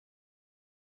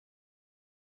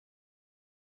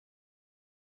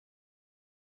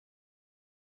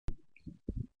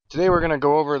Today we're going to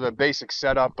go over the basic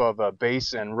setup of a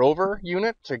base and rover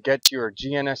unit to get your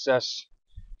GNSS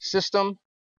system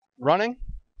running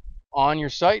on your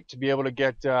site to be able to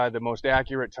get the most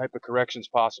accurate type of corrections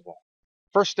possible.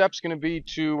 First step is going to be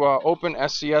to open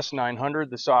SCS900,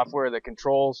 the software that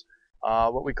controls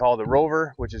what we call the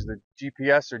rover, which is the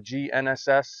GPS or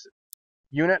GNSS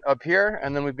unit up here,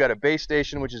 and then we've got a base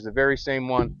station, which is the very same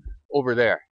one over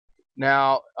there.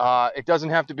 Now, it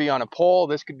doesn't have to be on a pole.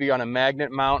 This could be on a magnet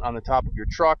mount on the top of your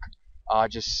truck,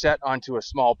 just set onto a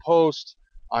small post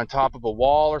on top of a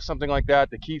wall or something like that.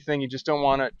 The key thing, you just don't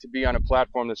want it to be on a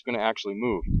platform that's going to actually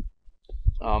move.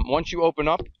 Once you open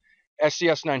up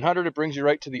SCS900, it brings you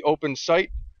right to the open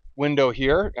site window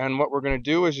here, and what we're going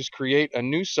to do is just create a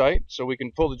new site. So we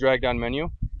can pull the drag down menu,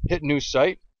 hit new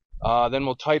site, then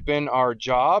we'll type in our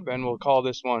job, and we'll call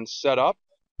this one setup.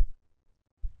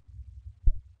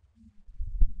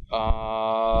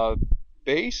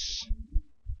 Base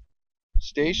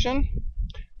station.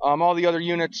 All the other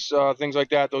units, things like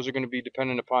that, those are going to be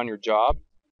dependent upon your job.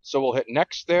 So we'll hit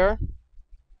next there.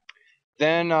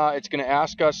 Then it's going to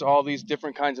ask us all these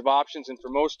different kinds of options, and for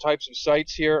most types of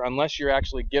sites here, unless you're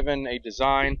actually given a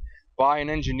design by an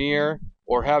engineer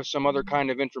or have some other kind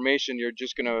of information, you're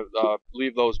just going to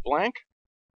leave those blank.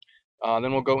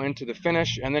 Then we'll go into the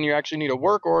finish, and then you actually need a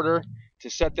work order to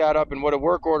set that up. And what a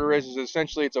work order is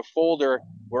essentially it's a folder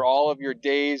where all of your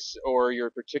days or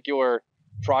your particular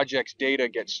project's data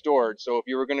gets stored. So if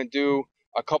you were going to do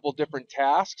a couple different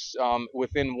tasks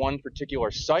within one particular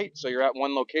site, so you're at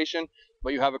one location,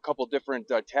 but you have a couple different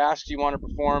tasks you want to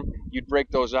perform, you'd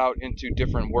break those out into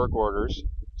different work orders.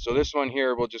 So this one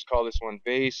here, we'll just call this one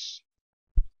base.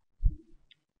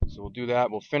 So we'll do that,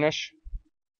 we'll finish.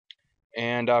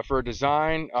 And for a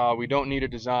design, we don't need a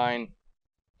design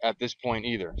at this point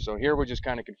either. So here we're just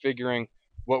kind of configuring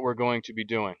what we're going to be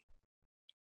doing.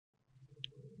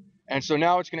 And so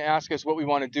now it's going to ask us what we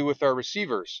want to do with our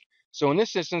receivers. So in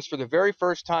this instance, for the very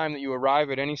first time that you arrive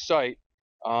at any site,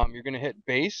 you're going to hit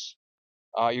base.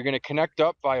 You're going to connect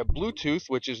up via Bluetooth,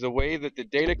 which is the way that the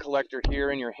data collector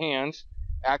here in your hands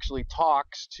actually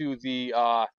talks to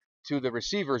the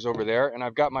receivers over there. And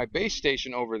I've got my base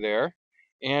station over there.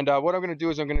 And what I'm going to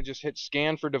do is I'm going to just hit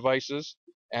scan for devices,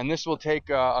 and this will take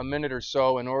a minute or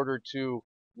so in order to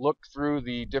look through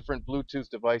the different Bluetooth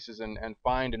devices and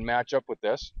find and match up with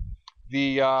this.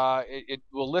 It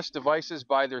will list devices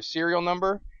by their serial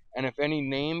number, and if any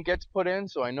name gets put in,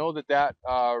 so I know that that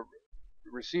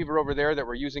receiver over there that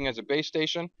we're using as a base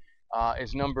station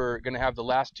is going to have the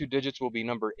last two digits will be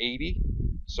number 80.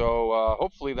 So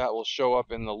hopefully that will show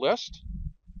up in the list.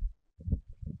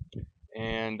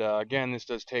 And again, this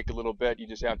does take a little bit. You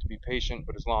just have to be patient,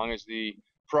 but as long as the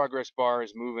progress bar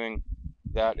is moving,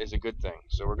 that is a good thing.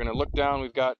 So we're going to look down.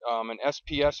 We've got an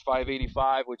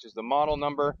SPS585, which is the model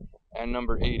number, and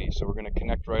number 80. So we're going to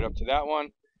connect right up to that one.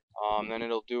 Then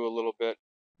it'll do a little bit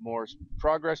more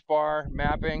progress bar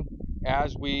mapping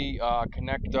as we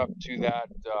connect up to that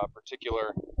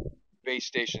particular base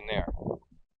station there.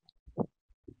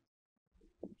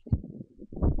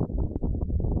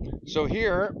 So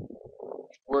here,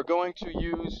 we're going to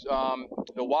use the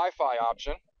Wi-Fi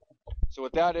option. So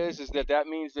what that is that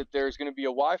means that there's going to be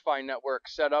a Wi-Fi network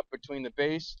set up between the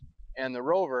base and the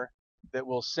rover that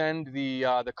will send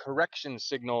the correction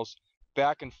signals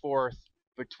back and forth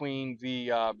between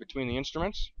the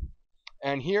instruments.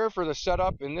 And here for the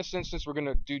setup, in this instance, we're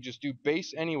going to just do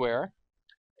BaseAnywhere,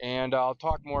 and I'll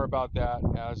talk more about that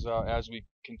as we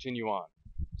continue on.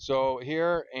 So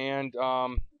here and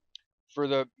for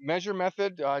the measure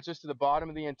method, just to the bottom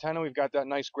of the antenna, we've got that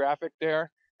nice graphic there.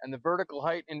 And the vertical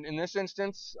height, in this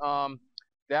instance,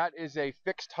 that is a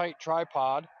fixed height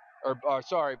tripod,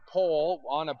 pole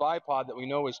on a bipod that we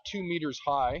know is 2 meters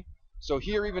high. So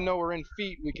here, even though we're in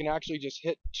feet, we can actually just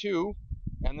hit 2,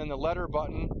 and then the letter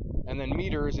button, and then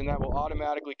meters, and that will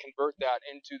automatically convert that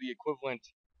into the equivalent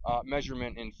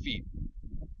measurement in feet.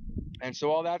 And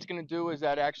so all that's going to do is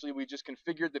that actually we just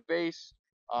configured the base.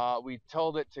 We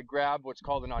told it to grab what's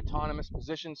called an autonomous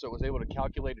position, so it was able to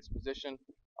calculate its position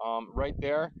right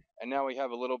there. And now we have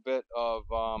a little bit of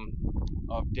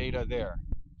data there.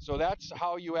 So that's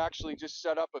how you actually just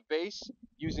set up a base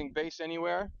using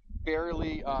BaseAnywhere.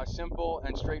 Fairly simple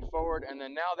and straightforward. And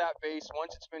then now that base,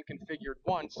 once it's been configured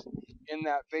once in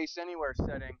that BaseAnywhere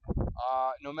setting,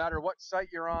 no matter what site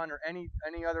you're on or any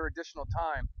other additional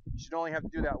time, you should only have to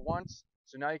do that once.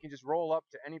 So now you can just roll up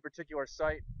to any particular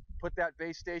site, put that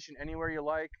base station anywhere you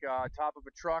like, top of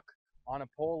a truck, on a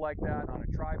pole like that, on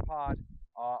a tripod,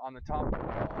 on the top of a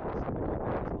wall, something like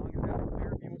that, as long as it has a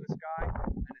clear view of the sky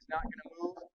and it's not going to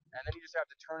move, and then you just have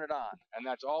to turn it on, and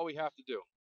that's all we have to do.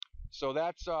 So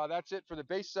that's it for the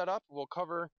base setup. We'll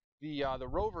cover the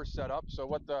rover setup. So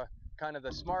what the kind of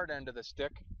the smart end of the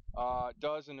stick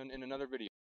does in another video.